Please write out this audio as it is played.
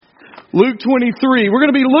Luke 23. We're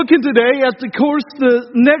going to be looking today at, of course,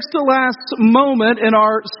 the next to last moment in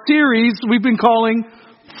our series we've been calling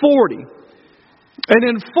 40. And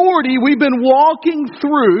in 40, we've been walking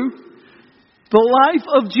through the life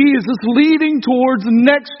of Jesus leading towards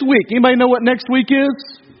next week. Anybody know what next week is?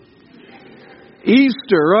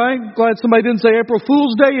 Easter, right? Glad somebody didn't say April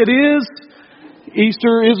Fool's Day. It is.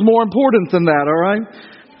 Easter is more important than that, all right?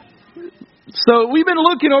 So we've been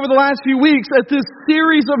looking over the last few weeks at this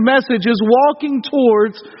series of messages walking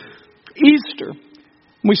towards Easter.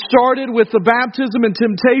 We started with the baptism and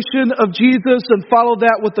temptation of Jesus and followed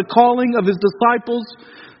that with the calling of His disciples.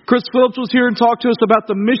 Chris Phillips was here and talked to us about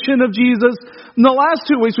the mission of Jesus. In the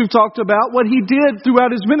last 2 weeks we've talked about what He did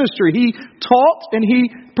throughout His ministry. He taught and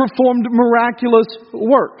He performed miraculous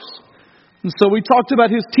works. And so we talked about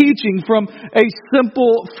His teaching from a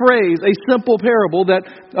simple phrase, a simple parable that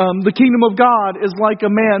the kingdom of God is like a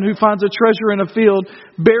man who finds a treasure in a field,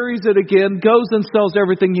 buries it again, goes and sells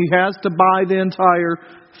everything he has to buy the entire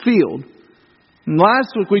field. And last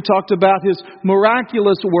week we talked about His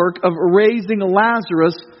miraculous work of raising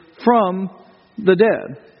Lazarus from the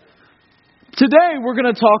dead. Today we're going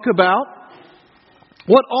to talk about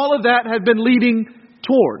what all of that had been leading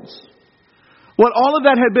towards. What all of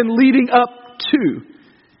that had been leading up to.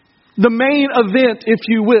 The main event, if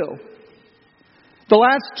you will. The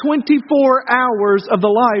last 24 hours of the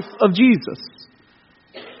life of Jesus.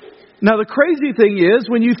 Now the crazy thing is,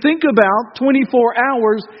 when you think about 24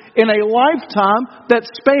 hours in a lifetime that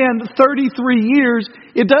spanned 33 years,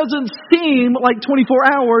 it doesn't seem like 24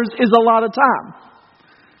 hours is a lot of time.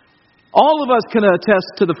 All of us can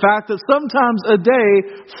attest to the fact that sometimes a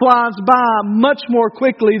day flies by much more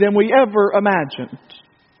quickly than we ever imagined.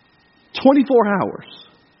 24 hours.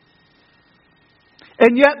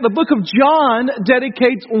 And yet the book of John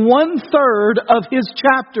dedicates 1/3 of his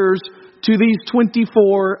chapters to these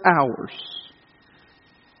 24 hours.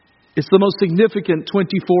 It's the most significant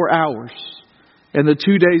 24 hours. And the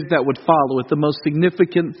 2 days that would follow it, the most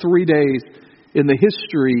significant 3 days in the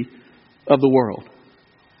history of the world.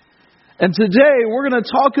 And today we're going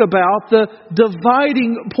to talk about the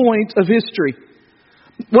dividing point of history.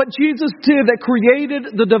 What Jesus did that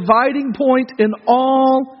created the dividing point in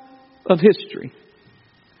all of history.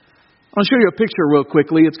 I'll show you a picture real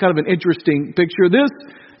quickly. It's kind of an interesting picture. This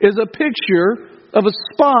is a picture of a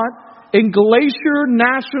spot in Glacier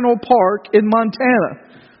National Park in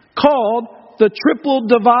Montana called the Triple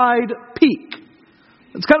Divide Peak.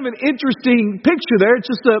 It's kind of an interesting picture there. It's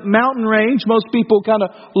just a mountain range. Most people kind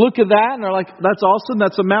of look at that and they're like, that's awesome.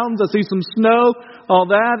 That's the mountains. I see some snow,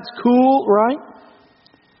 all that. It's cool, right?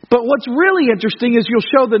 But what's really interesting is you'll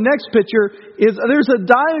show the next picture is there's a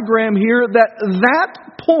diagram here that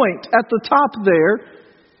point at the top there,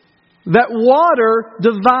 that water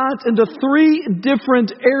divides into 3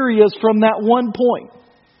 different areas from that one point.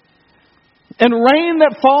 And rain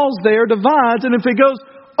that falls there divides, and if it goes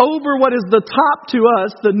over what is the top to us,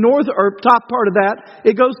 the north or top part of that,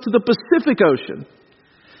 it goes to the Pacific Ocean.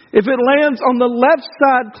 If it lands on the left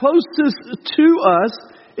side closest to us,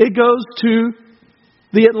 it goes to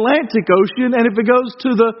the Atlantic Ocean, and if it goes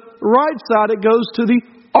to the right side, it goes to the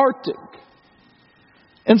Arctic.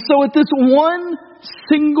 And so at this one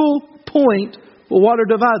single point, the water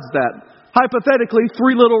divides that. Hypothetically,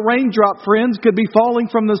 3 little raindrop friends could be falling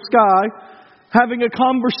from the sky, having a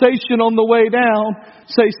conversation on the way down,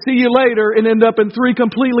 say, see you later, and end up in 3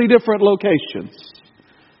 completely different locations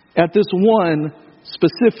at this one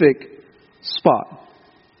specific spot.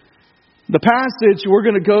 The passage we're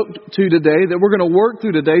going to go to today, that we're going to work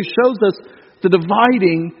through today, shows us the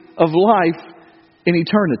dividing of life in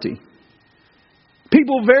eternity.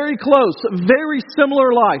 People very close, very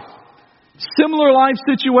similar life. Similar life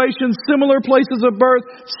situations, similar places of birth,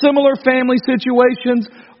 similar family situations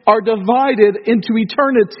are divided into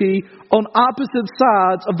eternity on opposite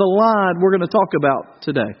sides of the line we're going to talk about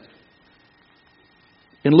today.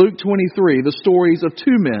 In Luke 23, the stories of 2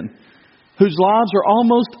 men whose lives are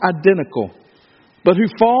almost identical, but who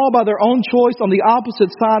fall by their own choice on the opposite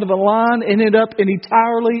side of the line and end up in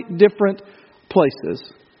entirely different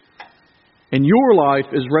places. And your life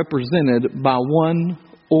is represented by one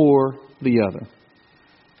or the other.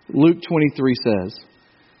 Luke 23 says,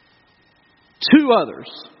 2 others,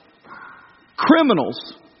 criminals,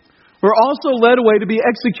 were also led away to be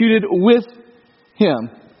executed with him.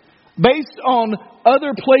 Based on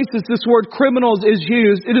other places this word criminals is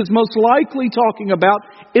used, it is most likely talking about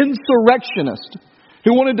insurrectionists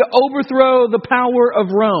who wanted to overthrow the power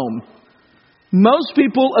of Rome. Most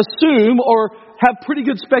people assume or have pretty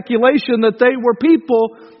good speculation that they were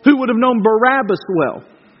people who would have known Barabbas well.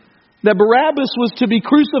 that Barabbas was to be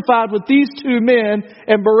crucified with these two men,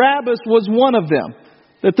 and Barabbas was one of them.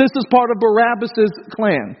 That this is part of Barabbas'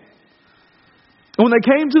 clan. And when they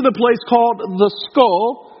came to the place called the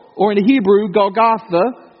Skull, or in Hebrew,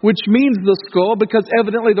 Golgotha, which means the skull, because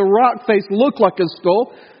evidently the rock face looked like a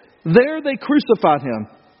skull, there they crucified him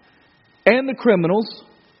and the criminals,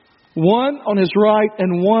 one on his right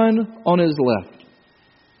and one on his left.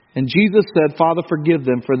 And Jesus said, Father, forgive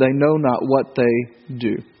them, for they know not what they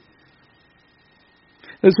do.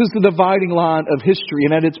 This is the dividing line of history,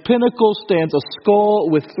 and at its pinnacle stands a skull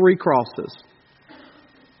with 3 crosses.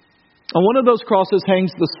 On one of those crosses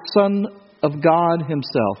hangs the Son of God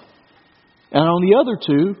himself. And on the other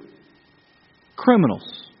 2,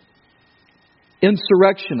 criminals,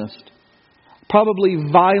 insurrectionists, probably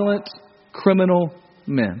violent criminal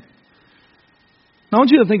men. Now, I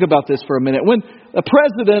want you to think about this for a minute. When a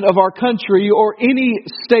president of our country or any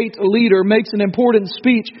state leader makes an important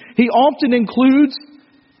speech, he often includes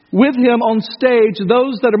with him on stage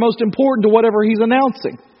those that are most important to whatever he's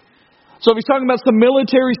announcing. So if he's talking about some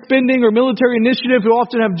military spending or military initiative, he'll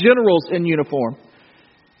often have generals in uniform.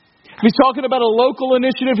 If he's talking about a local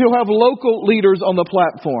initiative, he'll have local leaders on the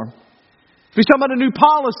platform. If he's talking about a new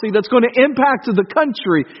policy that's going to impact the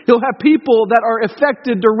country, he'll have people that are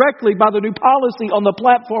affected directly by the new policy on the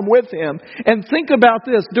platform with him. And think about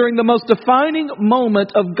this. During the most defining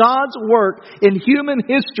moment of God's work in human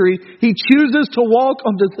history, He chooses to walk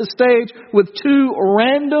onto the stage with 2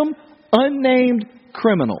 random, unnamed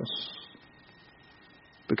criminals.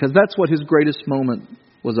 Because that's what His greatest moment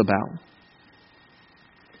was about.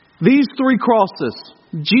 These 3 crosses,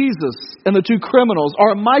 Jesus and the 2 criminals,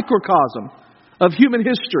 are a microcosm of human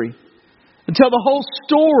history and tell the whole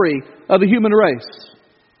story of the human race.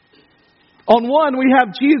 On one, we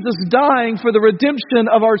have Jesus dying for the redemption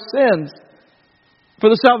of our sins, for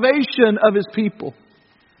the salvation of His people.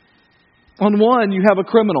 On one, you have a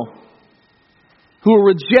criminal who will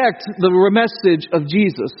reject the message of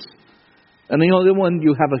Jesus. And the other one,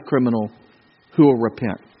 you have a criminal who will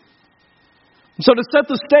repent. So to set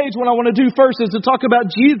the stage, what I want to do first is to talk about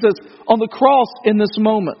Jesus on the cross in this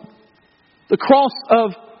moment. The cross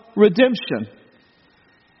of redemption.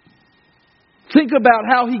 Think about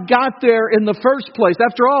how He got there in the first place.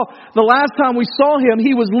 After all, the last time we saw Him,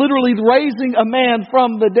 He was literally raising a man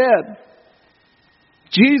from the dead.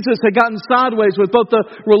 Jesus had gotten sideways with both the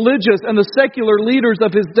religious and the secular leaders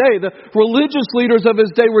of His day. The religious leaders of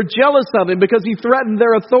His day were jealous of Him because He threatened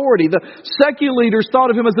their authority. The secular leaders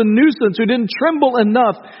thought of Him as a nuisance who didn't tremble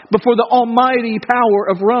enough before the almighty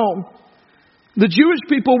power of Rome. The Jewish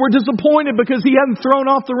people were disappointed because He hadn't thrown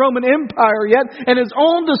off the Roman Empire yet, and His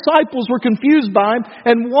own disciples were confused by Him,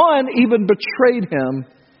 and one even betrayed Him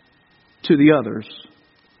to the others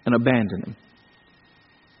and abandoned Him.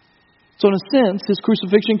 So in a sense, His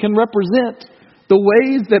crucifixion can represent the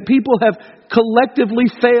ways that people have collectively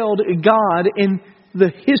failed God in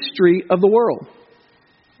the history of the world.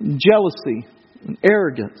 Jealousy, and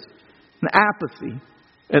arrogance, and apathy,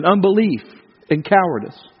 and unbelief, and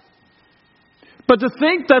cowardice. But to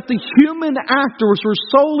think that the human actors were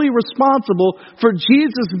solely responsible for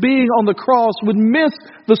Jesus being on the cross would miss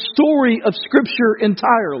the story of Scripture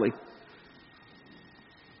entirely.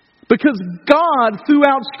 Because God,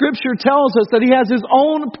 throughout Scripture, tells us that He has His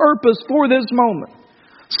own purpose for this moment.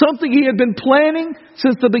 Something He had been planning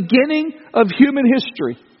since the beginning of human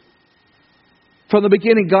history. From the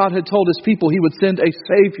beginning, God had told His people He would send a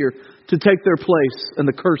Savior to take their place in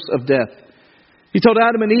the curse of death. He told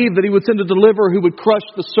Adam and Eve that He would send a deliverer who would crush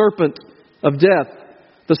the serpent of death.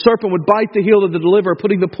 The serpent would bite the heel of the deliverer,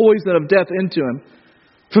 putting the poison of death into him.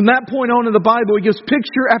 From that point on in the Bible, He gives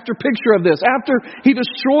picture after picture of this. After He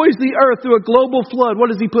destroys the earth through a global flood,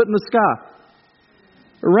 what does He put in the sky?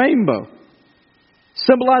 A rainbow.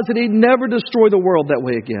 Symbolizing He'd never destroy the world that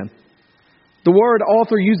way again. The word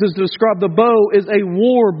author uses to describe the bow is a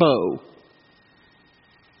war bow.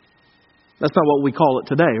 That's not what we call it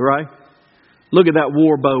today, right? Look at that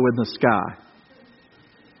war bow in the sky.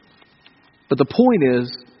 But the point is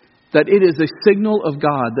that it is a signal of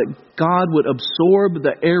God, that God would absorb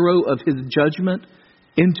the arrow of His judgment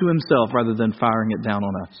into Himself rather than firing it down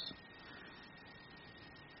on us.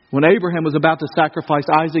 When Abraham was about to sacrifice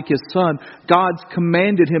Isaac, his son, God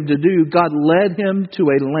commanded him to do. God led him to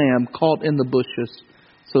a lamb caught in the bushes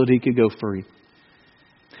so that he could go free.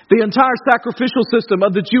 The entire sacrificial system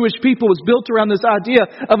of the Jewish people was built around this idea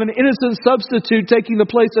of an innocent substitute taking the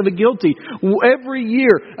place of a guilty. Every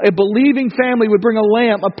year, a believing family would bring a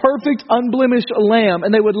lamb, a perfect, unblemished lamb,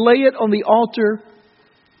 and they would lay it on the altar,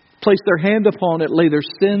 place their hand upon it, lay their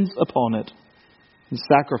sins upon it, and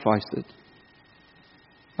sacrifice it.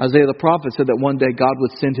 Isaiah the prophet said that one day God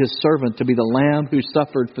would send His servant to be the Lamb who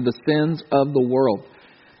suffered for the sins of the world.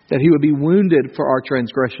 That He would be wounded for our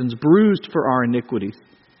transgressions, bruised for our iniquities.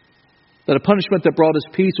 That a punishment that brought us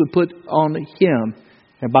peace would put on Him,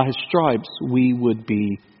 and by His stripes we would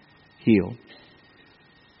be healed.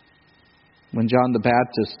 When John the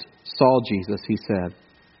Baptist saw Jesus, he said,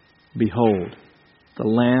 "Behold, the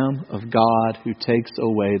Lamb of God who takes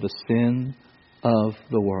away the sin of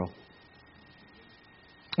the world."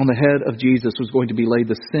 On the head of Jesus was going to be laid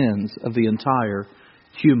the sins of the entire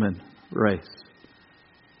human race.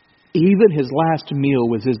 Even His last meal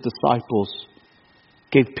with His disciples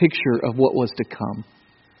gave picture of what was to come.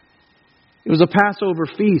 It was a Passover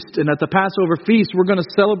feast, and at the Passover feast we're going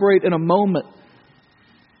to celebrate in a moment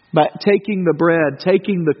by taking the bread,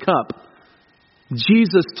 taking the cup.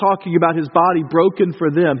 Jesus talking about His body broken for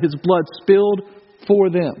them, His blood spilled for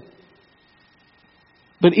them.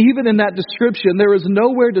 But even in that description, there is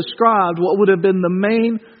nowhere described what would have been the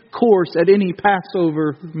main course at any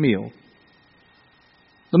Passover meal.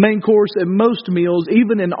 The main course at most meals,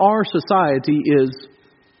 even in our society, is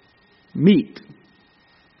meat.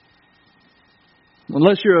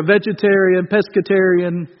 Unless you're a vegetarian,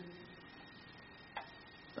 pescatarian,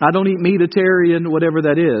 I don't eat meatitarian, whatever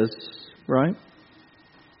that is, right?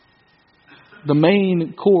 The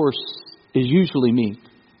main course is usually meat.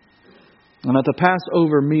 And at the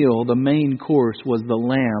Passover meal, the main course was the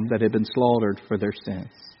lamb that had been slaughtered for their sins.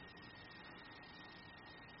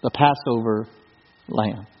 The Passover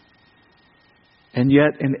lamb. And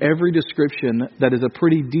yet, in every description that is a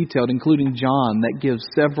pretty detailed, including John, that gives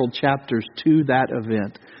several chapters to that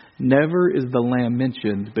event, never is the lamb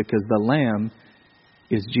mentioned because the lamb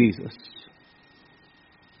is Jesus.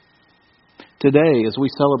 Today, as we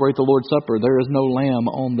celebrate the Lord's Supper, there is no lamb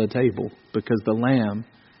on the table because the lamb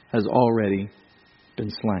has already been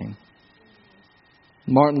slain.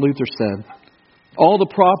 Martin Luther said, "All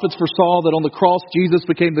the prophets foresaw that on the cross Jesus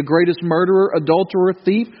became the greatest murderer, adulterer,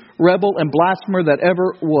 thief, rebel, and blasphemer that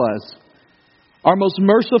ever was. Our most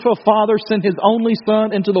merciful Father sent His only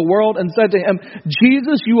Son into the world and said to Him,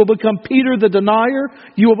 'Jesus, you will become Peter the denier.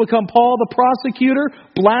 You will become Paul the prosecutor,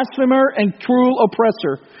 blasphemer, and cruel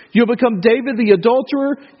oppressor. You will become David the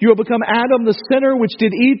adulterer. You will become Adam the sinner which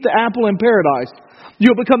did eat the apple in paradise. You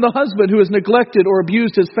will become the husband who has neglected or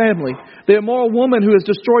abused his family, the immoral woman who has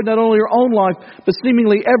destroyed not only her own life, but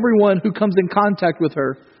seemingly everyone who comes in contact with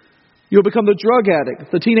her. You'll become the drug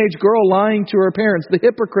addict, the teenage girl lying to her parents, the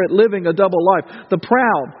hypocrite living a double life, the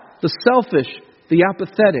proud, the selfish, the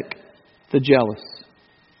apathetic, the jealous.'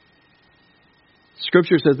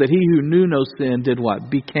 Scripture says that He who knew no sin did what?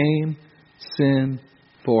 Became sin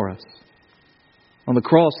for us. On the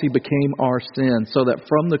cross, He became our sin so that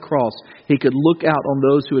from the cross, He could look out on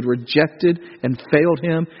those who had rejected and failed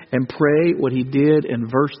Him and pray what He did in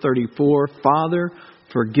verse 34, 'Father,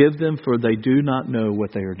 forgive them, for they do not know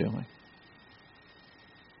what they are doing.'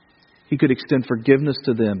 He could extend forgiveness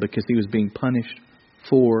to them because He was being punished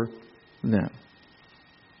for them.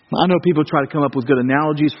 I know people try to come up with good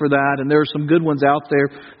analogies for that, and there are some good ones out there.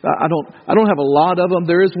 I don't have a lot of them.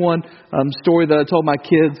 There is one story that I told my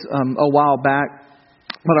kids a while back,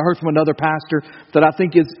 but I heard from another pastor that I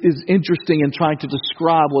think is interesting in trying to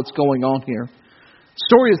describe what's going on here.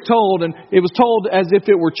 Story is told, and it was told as if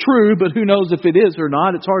it were true, but who knows if it is or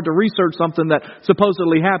not. It's hard to research something that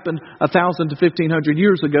supposedly happened 1,000 to 1,500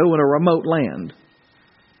 years ago in a remote land.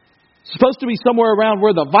 It's supposed to be somewhere around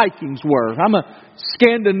where the Vikings were. I'm a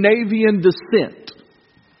Scandinavian descent.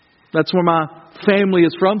 That's where my family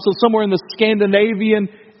is from. So somewhere in the Scandinavian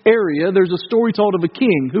area, there's a story told of a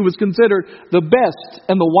king who was considered the best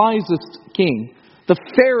and the wisest king, the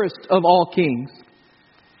fairest of all kings.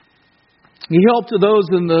 He helped those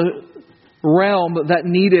in the realm that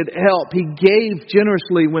needed help. He gave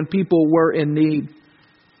generously when people were in need.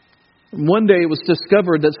 One day it was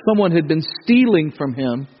discovered that someone had been stealing from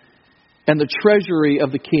him and the treasury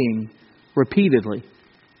of the king repeatedly.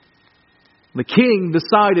 The king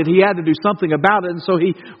decided he had to do something about it, and so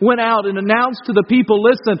he went out and announced to the people,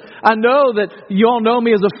 "Listen, I know that you all know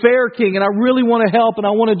me as a fair king, and I really want to help, and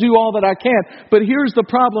I want to do all that I can. But here's the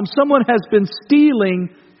problem. Someone has been stealing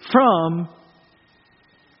from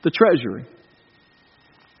the treasury.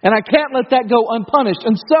 And I can't let that go unpunished.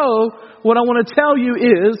 And so, what I want to tell you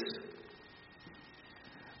is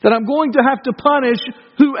that I'm going to have to punish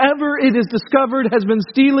whoever it is discovered has been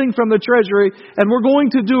stealing from the treasury, and we're going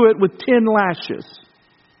to do it with 10 lashes.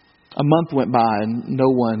 A month went by and no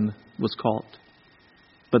one was caught.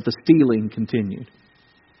 But the stealing continued.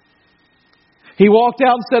 He walked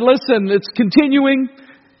out and said, "Listen, it's continuing.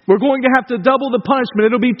 We're going to have to double the punishment.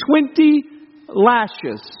 It'll be 20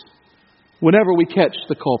 lashes. whenever we catch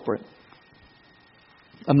the culprit.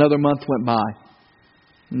 Another month went by.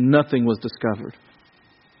 Nothing was discovered.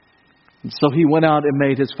 And so he went out and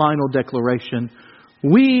made his final declaration.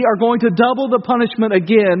 We are going to double the punishment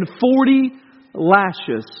again, 40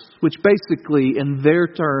 lashes, which basically in their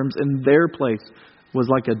terms, in their place, was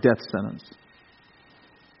like a death sentence.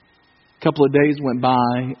 A couple of days went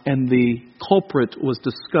by and the culprit was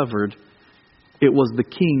discovered. It was the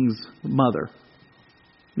king's mother.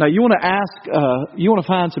 Now you want to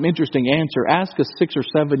find some interesting answer. Ask a 6 or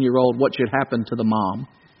 7-year-old what should happen to the mom.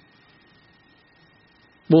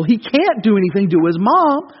 Well, he can't do anything to his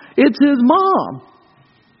mom. It's his mom.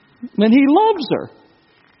 And he loves her.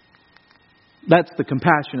 That's the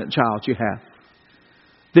compassionate child you have.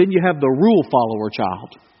 Then you have the rule follower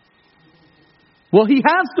child. Well, he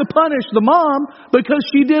has to punish the mom because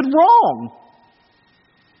she did wrong.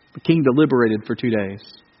 The king deliberated for 2 days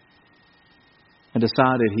and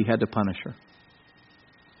decided he had to punish her.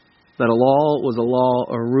 That a law was a law,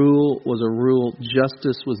 a rule was a rule,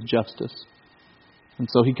 justice was justice. And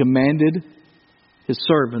so he commanded his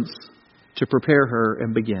servants to prepare her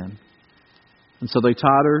and begin. And so they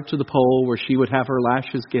tied her to the pole where she would have her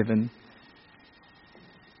lashes given.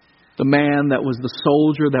 The man that was the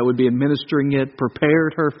soldier that would be administering it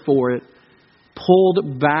prepared her for it,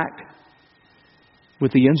 pulled back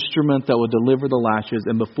with the instrument that would deliver the lashes.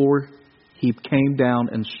 And before he came down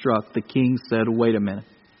and struck, the king said, "Wait a minute."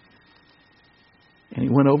 And he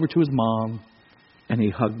went over to his mom and he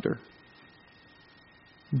hugged her.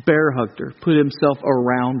 Bear hugged her, put himself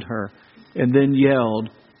around her, and then yelled,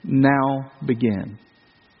 "Now begin."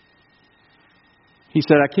 He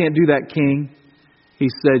said, "I can't do that, king." He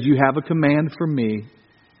said, "You have a command from me.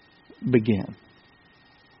 Begin."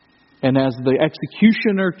 And as the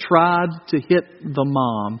executioner tried to hit the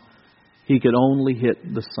mom, he could only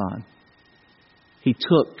hit the son. He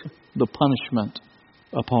took the punishment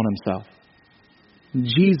upon himself.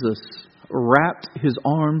 Jesus wrapped his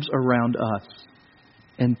arms around us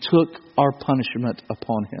and took our punishment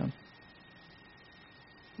upon him.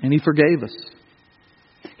 And he forgave us.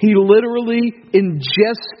 He literally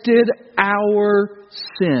ingested our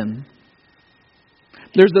sin.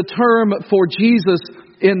 There's a term for Jesus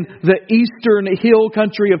in the eastern hill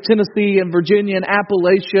country of Tennessee and Virginia and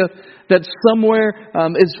Appalachia that somewhere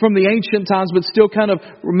is from the ancient times but still kind of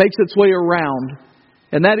makes its way around.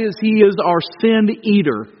 And that is, he is our sin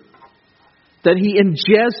eater. That he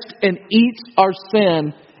ingests and eats our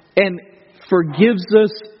sin and forgives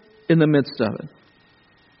us in the midst of it.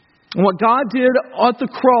 And what God did at the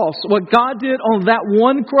cross, what God did on that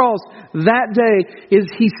one cross that day, is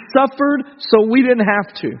He suffered so we didn't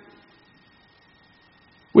have to.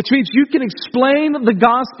 Which means you can explain the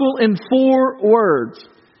gospel in 4 words.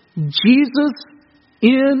 Jesus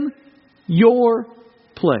in your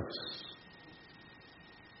place.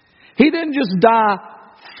 He didn't just die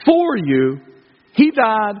for you. He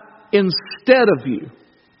died instead of you.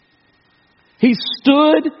 He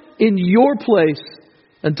stood in your place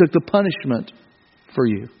and took the punishment for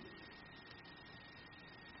you.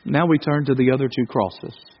 Now we turn to the other 2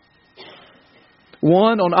 crosses.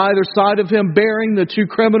 One on either side of Him bearing the 2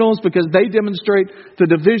 criminals because they demonstrate the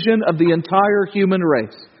division of the entire human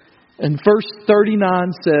race. And verse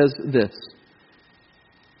 39 says this.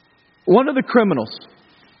 One of the criminals,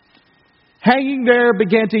 hanging there,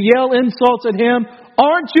 began to yell insults at Him.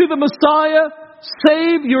 "Aren't you the Messiah?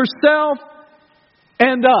 Save yourself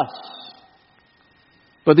and us."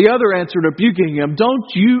 But the other answered, rebuking him, "Don't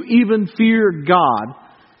you even fear God?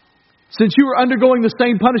 Since you are undergoing the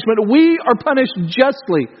same punishment, we are punished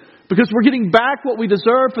justly because we're getting back what we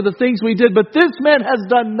deserve for the things we did. But this man has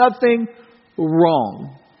done nothing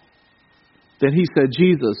wrong." Then he said,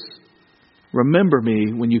 "Jesus, remember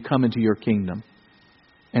me when you come into your kingdom."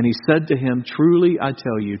 And he said to him, "Truly I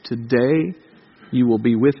tell you, today you will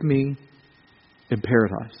be with me in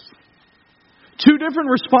paradise." 2 different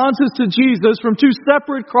responses to Jesus from 2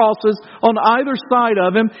 separate crosses on either side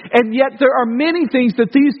of Him. And yet there are many things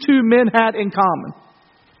that these 2 men had in common.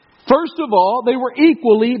 First of all, they were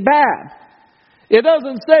equally bad. It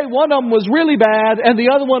doesn't say one of them was really bad and the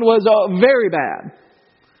other one was very bad.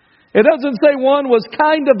 It doesn't say one was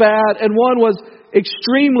kind of bad and one was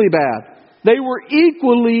extremely bad. They were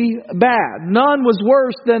equally bad. None was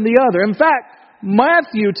worse than the other. In fact,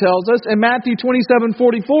 Matthew tells us in Matthew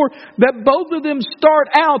 27:44 that both of them start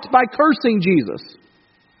out by cursing Jesus.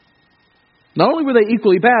 Not only were they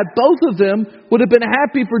equally bad, both of them would have been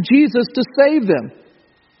happy for Jesus to save them.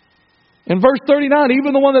 In verse 39,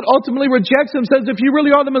 even the one that ultimately rejects Him says, "If you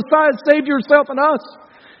really are the Messiah, save yourself and us."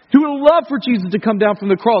 He would have loved for Jesus to come down from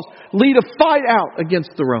the cross, lead a fight out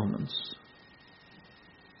against the Romans.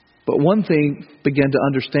 But one thing, began to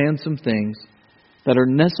understand some things that are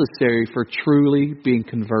necessary for truly being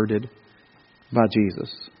converted by Jesus.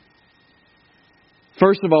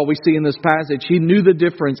 First of all, we see in this passage, he knew the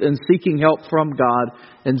difference in seeking help from God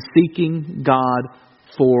and seeking God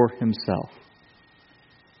for himself.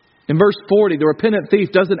 In verse 40, the repentant thief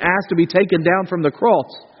doesn't ask to be taken down from the cross.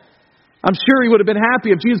 I'm sure he would have been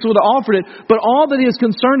happy if Jesus would have offered it, but all that he is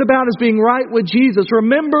concerned about is being right with Jesus.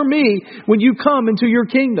 Remember me when you come into your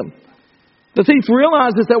kingdom. The thief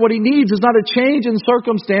realizes that what he needs is not a change in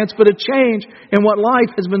circumstance, but a change in what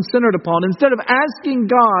life has been centered upon. Instead of asking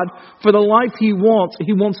God for the life he wants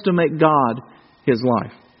to make God his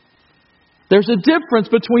life. There's a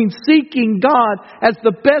difference between seeking God as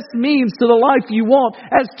the best means to the life you want.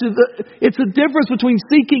 It's a difference between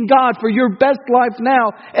seeking God for your best life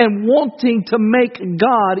now and wanting to make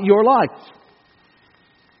God your life.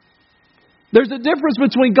 There's a difference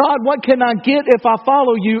between, God, what can I get if I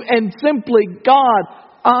follow you? And simply, God,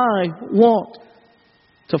 I want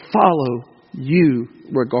to follow you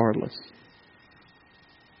regardless.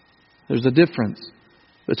 There's a difference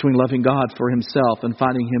between loving God for himself and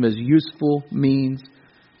finding him as useful means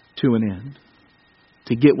to an end.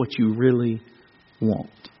 To get what you really want.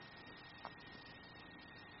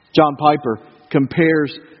 John Piper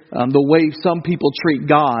compares the way some people treat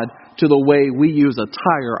God to the way we use a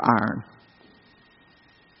tire iron.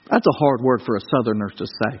 That's a hard word for a southerner to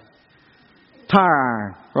say. Tire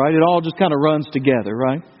iron, right? It all just kind of runs together,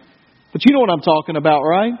 right? But you know what I'm talking about,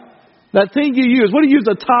 right? That thing you use. What do you use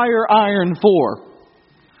a tire iron for?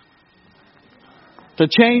 To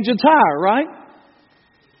change a tire, right?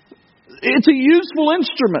 It's a useful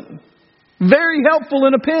instrument. Very helpful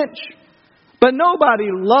in a pinch. But nobody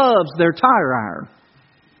loves their tire iron.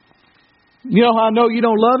 You know how I know you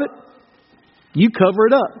don't love it? You cover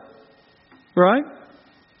it up. Right?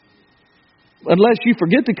 Unless you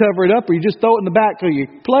forget to cover it up or you just throw it in the back of your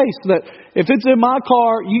place. That if it's in my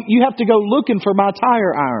car, you have to go looking for my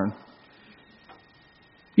tire iron.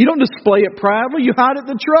 You don't display it proudly. You hide it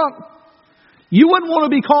in the trunk. You wouldn't want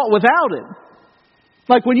to be caught without it.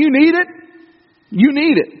 Like when you need it, you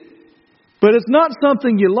need it. But it's not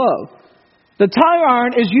something you love. The tire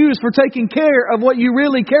iron is used for taking care of what you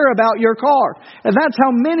really care about, your car. And that's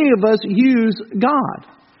how many of us use God.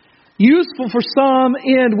 Useful for some,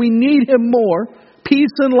 and we need him more.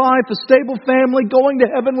 Peace in life, a stable family, going to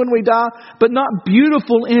heaven when we die, but not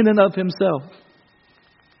beautiful in and of himself.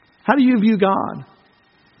 How do you view God?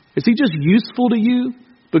 Is he just useful to you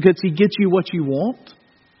because he gets you what you want?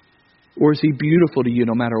 Or is he beautiful to you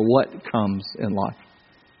no matter what comes in life?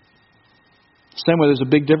 Same way, there's a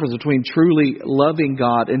big difference between truly loving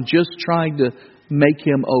God and just trying to make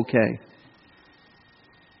him okay.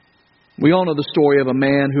 We all know the story of a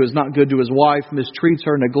man who is not good to his wife, mistreats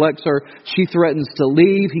her, neglects her. She threatens to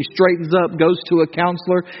leave. He straightens up, goes to a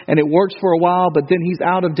counselor, and it works for a while, but then he's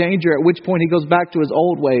out of danger, at which point he goes back to his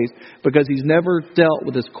old ways because he's never dealt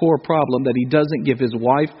with his core problem that he doesn't give his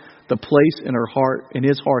wife the place in her heart, in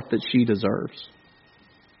his heart, that she deserves.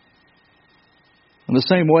 In the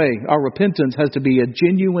same way, our repentance has to be a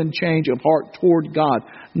genuine change of heart toward God,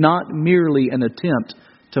 not merely an attempt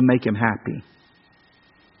to make him happy.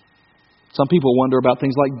 Some people wonder about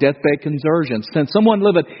things like deathbed conversions. Can someone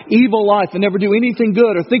live an evil life and never do anything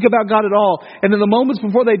good or think about God at all, and in the moments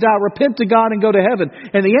before they die, repent to God and go to heaven?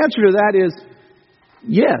 And the answer to that is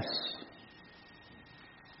yes.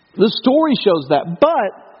 The story shows that,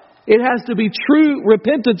 but it has to be true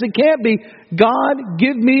repentance. It can't be, God,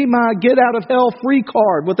 give me my get out of hell free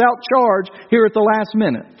card without charge here at the last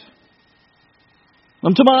minute.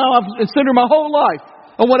 I've considered my whole life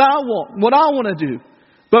on what I want to do.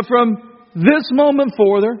 But from this moment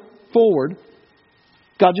forward,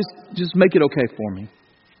 God, just make it okay for me.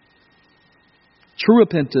 True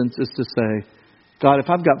repentance is to say, God, if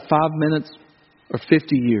I've got 5 minutes or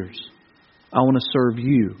 50 years, I want to serve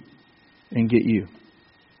you and get you.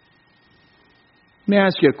 Let me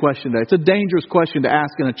ask you a question today. It's a dangerous question to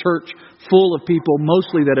ask in a church full of people,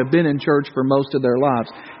 mostly that have been in church for most of their lives.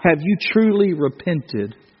 Have you truly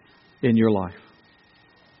repented in your life?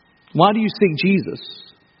 Why do you seek Jesus?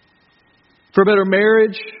 For a better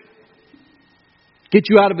marriage? Get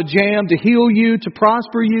you out of a jam? To heal you? To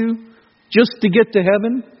prosper you? Just to get to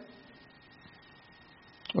heaven?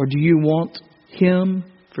 Or do you want him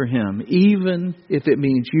for him? Even if it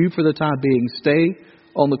means you for the time being stay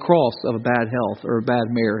on the cross of a bad health or a bad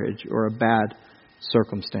marriage or a bad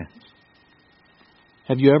circumstance.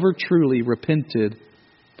 Have you ever truly repented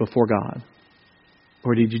before God?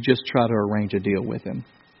 Or did you just try to arrange a deal with him?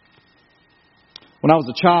 When I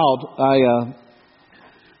was a child,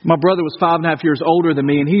 my brother was 5.5 years older than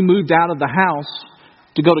me, and he moved out of the house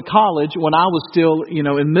to go to college when I was still,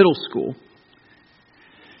 in middle school.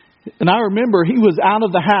 And I remember he was out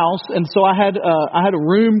of the house, and so I had a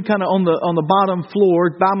room kind of on the bottom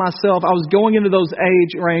floor by myself. I was going into those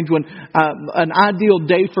age range when an ideal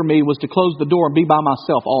day for me was to close the door and be by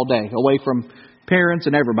myself all day, away from parents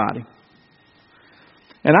and everybody.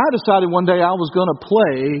 And I decided one day I was going to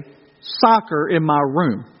play soccer in my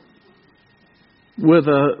room with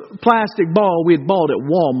a plastic ball we had bought at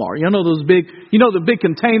Walmart. The big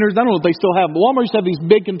containers. I don't know if they still have. Walmart used to have these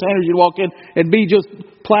big containers. You'd walk in and be just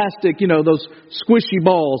plastic, those squishy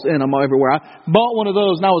balls in them everywhere. I bought one of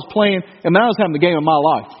those and I was playing, and I was having the game of my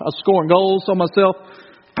life. I was scoring goals on myself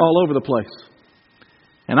all over the place.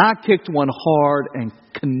 And I kicked one hard and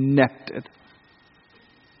connected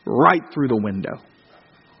right through the window.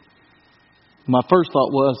 My first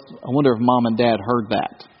thought was, I wonder if Mom and Dad heard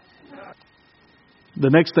that. The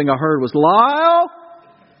next thing I heard was, Lyle!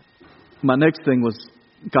 My next thing was,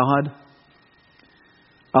 God,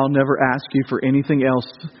 I'll never ask you for anything else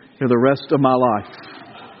for the rest of my life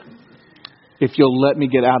if you'll let me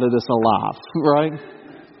get out of this alive, right?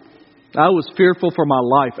 I was fearful for my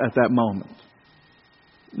life at that moment.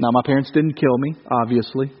 Now, my parents didn't kill me,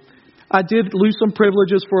 obviously. I did lose some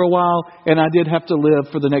privileges for a while, and I did have to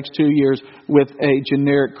live for the next 2 years with a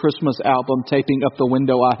generic Christmas album taping up the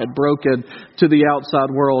window I had broken to the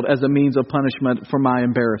outside world as a means of punishment for my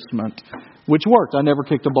embarrassment, which worked. I never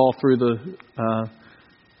kicked a ball through the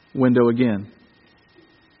window again.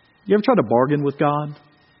 You ever try to bargain with God?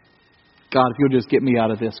 God, if you'll just get me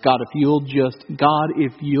out of this. God,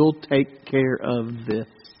 if you'll take care of this,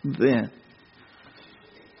 then.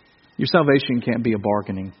 Your salvation can't be a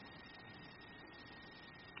bargaining.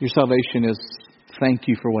 Your salvation is, thank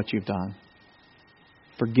you for what you've done.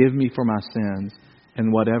 Forgive me for my sins.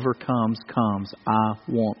 And whatever comes. I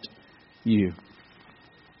want you.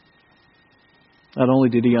 Not only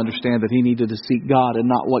did he understand that he needed to seek God and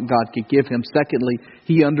not what God could give him. Secondly,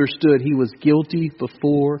 he understood he was guilty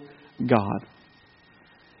before God.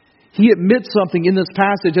 He admits something in this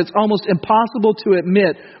passage that's almost impossible to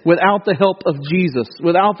admit without the help of Jesus,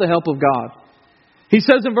 without the help of God. He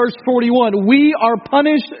says in verse 41, we are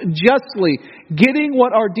punished justly, getting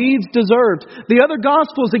what our deeds deserved. The other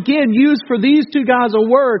Gospels, again, use for these two guys a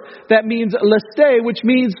word that means leste, which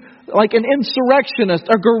means like an insurrectionist,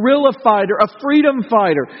 a guerrilla fighter, a freedom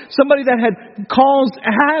fighter, somebody that had caused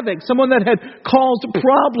havoc, someone that had caused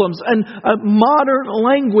problems. And modern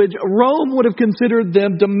language, Rome would have considered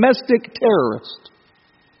them domestic terrorists.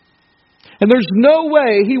 And there's no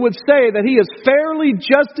way he would say that he is fairly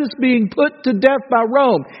justice being put to death by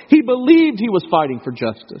Rome. He believed he was fighting for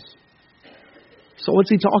justice. So what's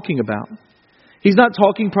he talking about? He's not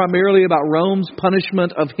talking primarily about Rome's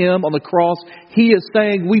punishment of him on the cross. He is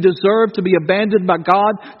saying we deserve to be abandoned by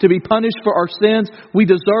God, to be punished for our sins. We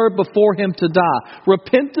deserve before him to die.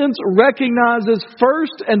 Repentance recognizes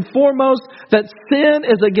first and foremost that sin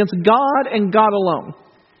is against God and God alone.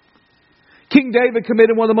 King David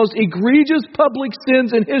committed one of the most egregious public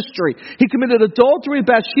sins in history. He committed adultery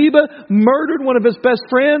with Bathsheba, murdered one of his best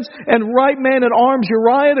friends, and right man at arms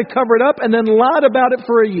Uriah to cover it up, and then lied about it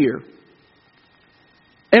for a year.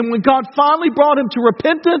 And when God finally brought him to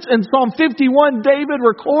repentance, in Psalm 51, David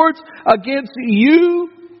records, against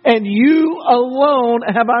you and you alone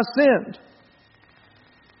have I sinned.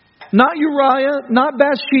 Not Uriah, not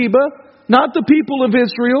Bathsheba, not the people of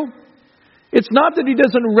Israel. It's not that he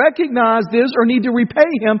doesn't recognize this or need to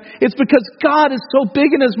repay him. It's because God is so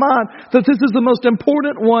big in his mind that this is the most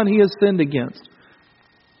important one he has sinned against.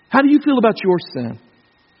 How do you feel about your sin?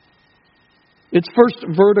 It's first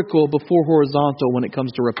vertical before horizontal when it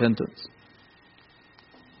comes to repentance.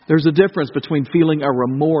 There's a difference between feeling a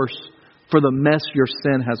remorse for the mess your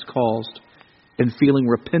sin has caused and feeling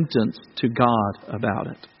repentance to God about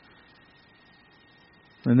it.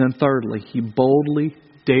 And then thirdly, he boldly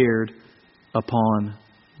dared upon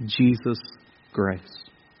Jesus' grace.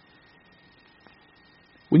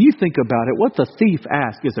 When you think about it, what the thief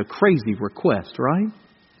asked is a crazy request, right?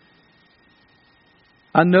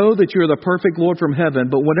 I know that you're the perfect Lord from heaven,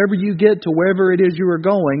 but whenever you get to wherever it is you are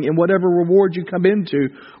going and whatever reward you come into,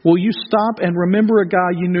 will you stop and remember a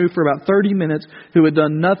guy you knew for about 30 minutes who had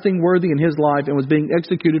done nothing worthy in his life and was being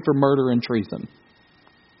executed for murder and treason?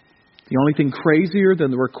 The only thing crazier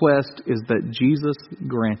than the request is that Jesus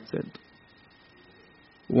grants it.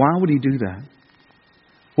 Why would he do that?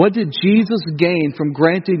 What did Jesus gain from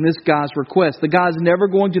granting this guy's request? The guy's never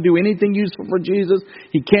going to do anything useful for Jesus.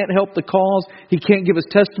 He can't help the cause. He can't give his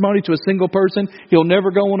testimony to a single person. He'll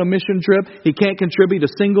never go on a mission trip. He can't contribute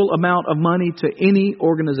a single amount of money to any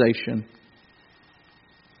organization.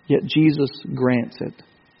 Yet Jesus grants it.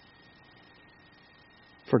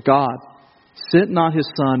 For God sent not His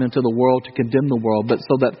Son into the world to condemn the world, but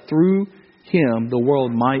so that through Him the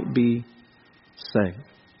world might be saved.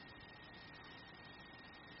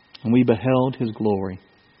 And we beheld His glory,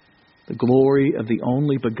 the glory of the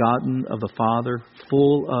only begotten of the Father,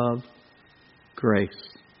 full of grace.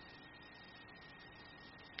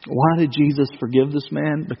 Why did Jesus forgive this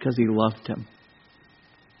man? Because He loved him.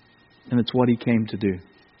 And it's what He came to do.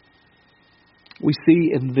 We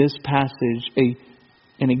see in this passage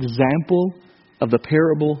an example of the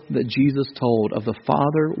parable that Jesus told of the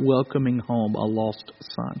Father welcoming home a lost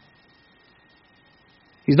son.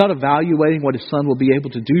 He's not evaluating what His Son will be able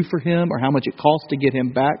to do for him or how much it costs to get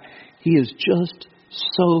him back. He is just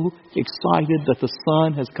so excited that the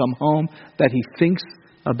Son has come home that He thinks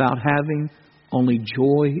about having only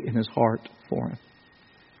joy in His heart for him.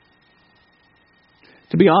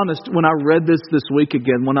 To be honest, when I read this week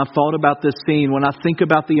again, when I thought about this scene, when I think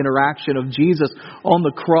about the interaction of Jesus on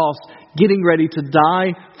the cross, getting ready to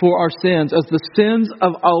die for our sins, as the sins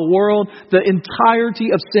of our world, the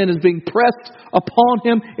entirety of sin is being pressed upon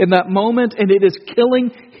Him in that moment, and it is killing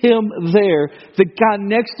Him there. The guy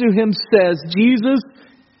next to Him says, Jesus,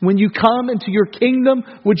 when you come into your kingdom,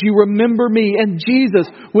 would you remember me? And Jesus,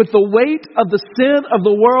 with the weight of the sin of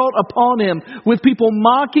the world upon Him, with people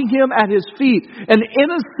mocking Him at His feet, an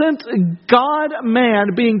innocent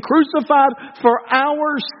God-man being crucified for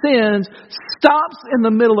our sins, stops in the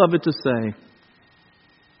middle of it to say,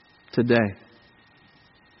 today,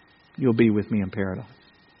 you'll be with me in paradise.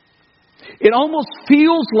 It almost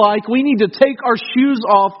feels like we need to take our shoes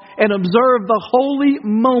off and observe the holy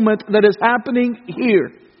moment that is happening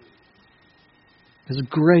here. His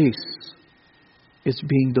grace is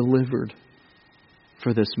being delivered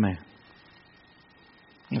for this man.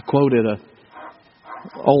 I quoted an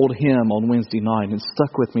old hymn on Wednesday night and it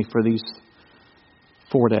stuck with me for these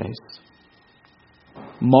 4 days.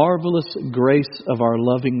 Marvelous grace of our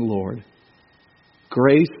loving Lord,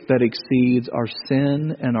 grace that exceeds our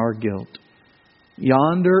sin and our guilt.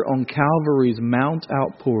 Yonder on Calvary's mount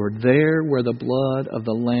outpoured, there where the blood of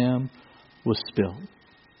the Lamb was spilled.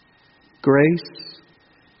 Grace,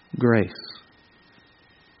 grace,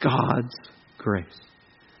 God's grace.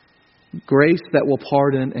 Grace that will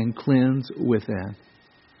pardon and cleanse within.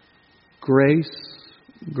 Grace,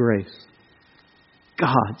 grace,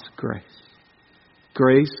 God's grace.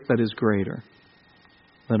 Grace that is greater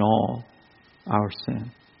than all our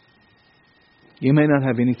sin. You may not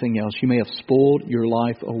have anything else. You may have spoiled your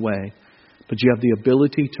life away, but you have the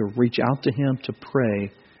ability to reach out to Him, to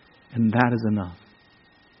pray, and that is enough.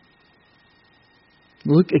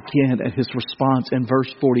 Look again at His response in verse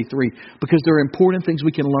 43, because there are important things we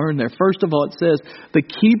can learn there. First of all, it says the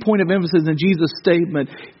key point of emphasis in Jesus' statement,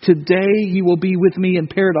 today you will be with me in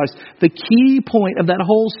paradise. The key point of that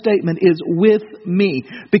whole statement is with me,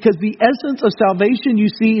 because the essence of salvation, you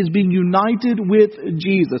see, is being united with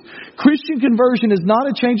Jesus. Christian conversion is not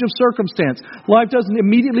a change of circumstance. Life doesn't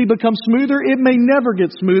immediately become smoother. It may never get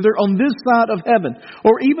smoother on this side of heaven,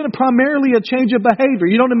 or even primarily a change of behavior.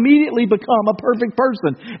 You don't immediately become a perfect person.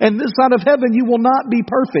 And this side of heaven, you will not be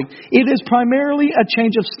perfect. It is primarily a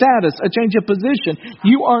change of status, a change of position.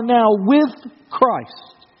 You are now with Christ.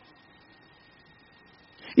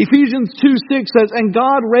 Ephesians 2:6 says, and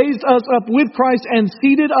God raised us up with Christ and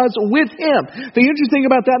seated us with Him. The interesting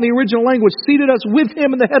about that in the original language, seated us with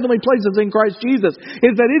Him in the heavenly places in Christ Jesus,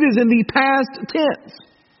 is that it is in the past tense.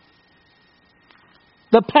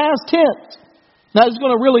 The past tense. Now, this is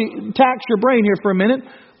going to really tax your brain here for a minute.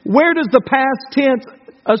 Where does the past tense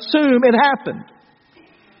assume it happened?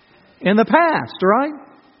 In the past, right?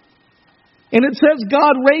 And it says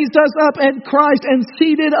God raised us up in Christ and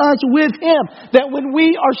seated us with Him. That when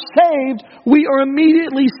we are saved, we are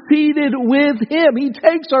immediately seated with Him. He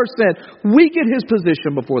takes our sin. We get His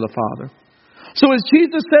position before the Father. So as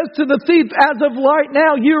Jesus says to the thief, as of right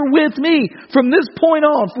now, you're with me. From this point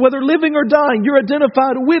on, whether living or dying, you're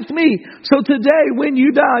identified with me. So today, when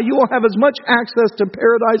you die, you will have as much access to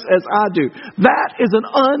paradise as I do. That is an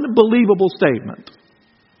unbelievable statement.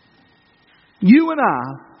 You and I,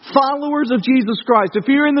 followers of Jesus Christ, if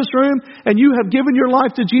you're in this room and you have given your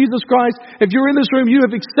life to Jesus Christ, if you're in this room, you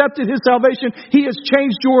have accepted His salvation, He has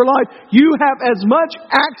changed your life, you have as much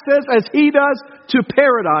access as He does to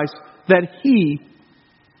paradise that He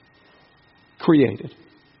created.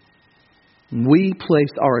 We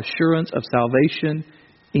placed our assurance of salvation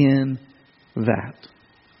in that.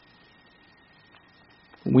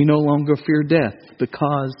 We no longer fear death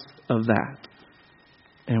because of that.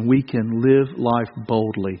 And we can live life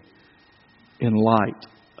boldly in light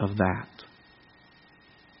of that.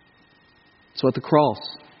 So at the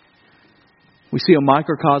cross, We see a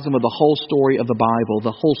microcosm of the whole story of the Bible,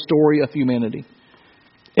 the whole story of humanity.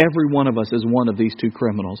 Every one of us is one of these two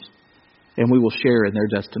criminals, and we will share in their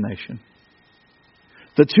destination.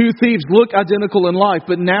 The two thieves look identical in life,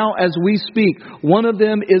 but now as we speak, one of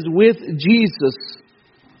them is with Jesus.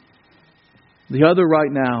 The other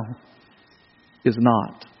right now is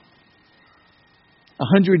not.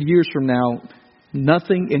 100 years from now,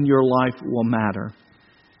 nothing in your life will matter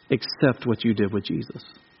except what you did with Jesus.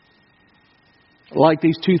 Like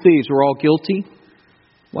these two thieves, we're all guilty.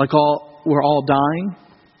 We're all dying.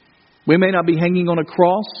 We may not be hanging on a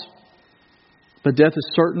cross, but death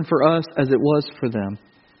is certain for us as it was for them.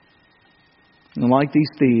 And like these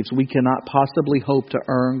thieves, we cannot possibly hope to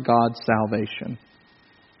earn God's salvation.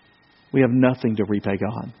 We have nothing to repay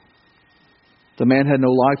God. The man had no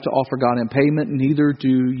life to offer God in payment, neither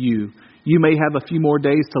do you. You may have a few more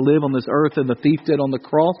days to live on this earth than the thief did on the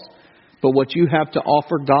cross, but what you have to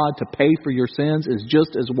offer God to pay for your sins is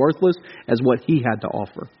just as worthless as what He had to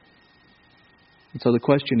offer. And so the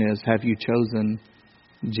question is, have you chosen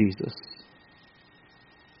Jesus?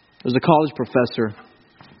 There's a college professor,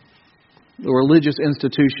 a religious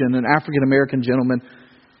institution, an African-American gentleman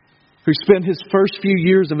who spent his first few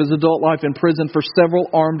years of his adult life in prison for several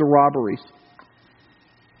armed robberies.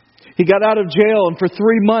 He got out of jail, and for 3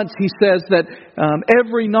 months he says that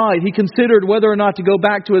every night he considered whether or not to go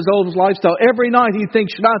back to his old lifestyle. Every night he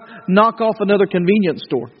thinks, should I knock off another convenience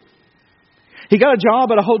store? He got a job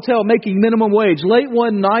at a hotel making minimum wage. Late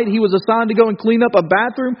one night he was assigned to go and clean up a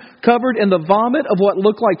bathroom covered in the vomit of what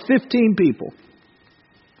looked like 15 people.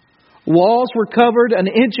 Walls were covered, an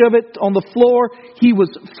inch of it on the floor. He was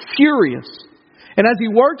furious. And as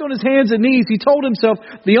he worked on his hands and knees, he told himself,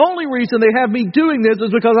 the only reason they have me doing this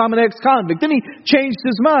is because I'm an ex-convict. Then he changed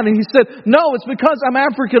his mind and he said, no, it's because I'm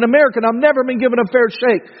African American. I've never been given a fair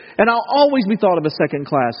shake. And I'll always be thought of as second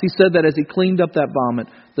class. He said that as he cleaned up that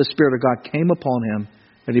vomit, the Spirit of God came upon him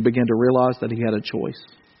and he began to realize that he had a choice.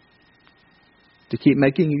 To keep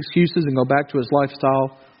making excuses and go back to his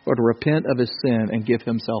lifestyle, or to repent of his sin and give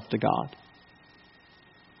himself to God.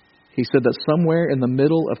 He said that somewhere in the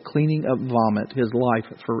middle of cleaning up vomit, his life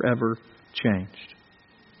forever changed.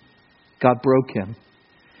 God broke him.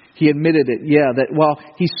 He admitted it, that while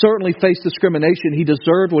he certainly faced discrimination, he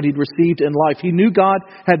deserved what he'd received in life. He knew God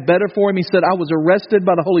had better for him. He said, I was arrested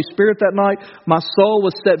by the Holy Spirit that night. My soul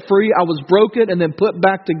was set free. I was broken and then put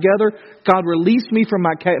back together. God released me from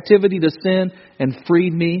my captivity to sin and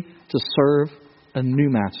freed me to serve a new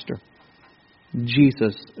master,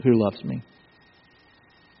 Jesus, who loves me.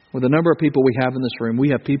 With the number of people we have in this room, we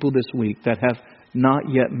have people this week that have not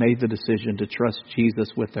yet made the decision to trust Jesus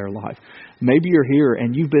with their life. Maybe you're here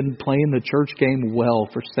and you've been playing the church game well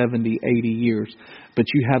for 70, 80 years, but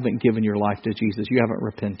you haven't given your life to Jesus. You haven't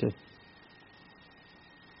repented.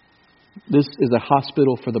 This is a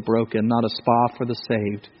hospital for the broken, not a spa for the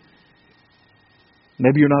saved.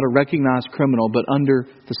 Maybe you're not a recognized criminal, but under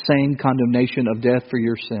the same condemnation of death for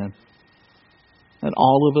your sin. And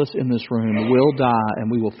all of us in this room will die and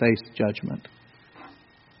we will face judgment.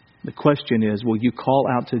 The question is, will you call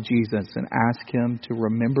out to Jesus and ask Him to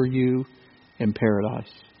remember you in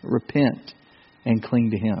paradise? Repent and cling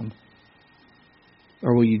to Him.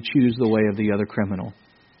 Or will you choose the way of the other criminal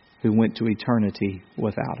who went to eternity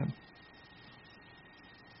without Him?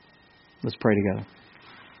 Let's pray together.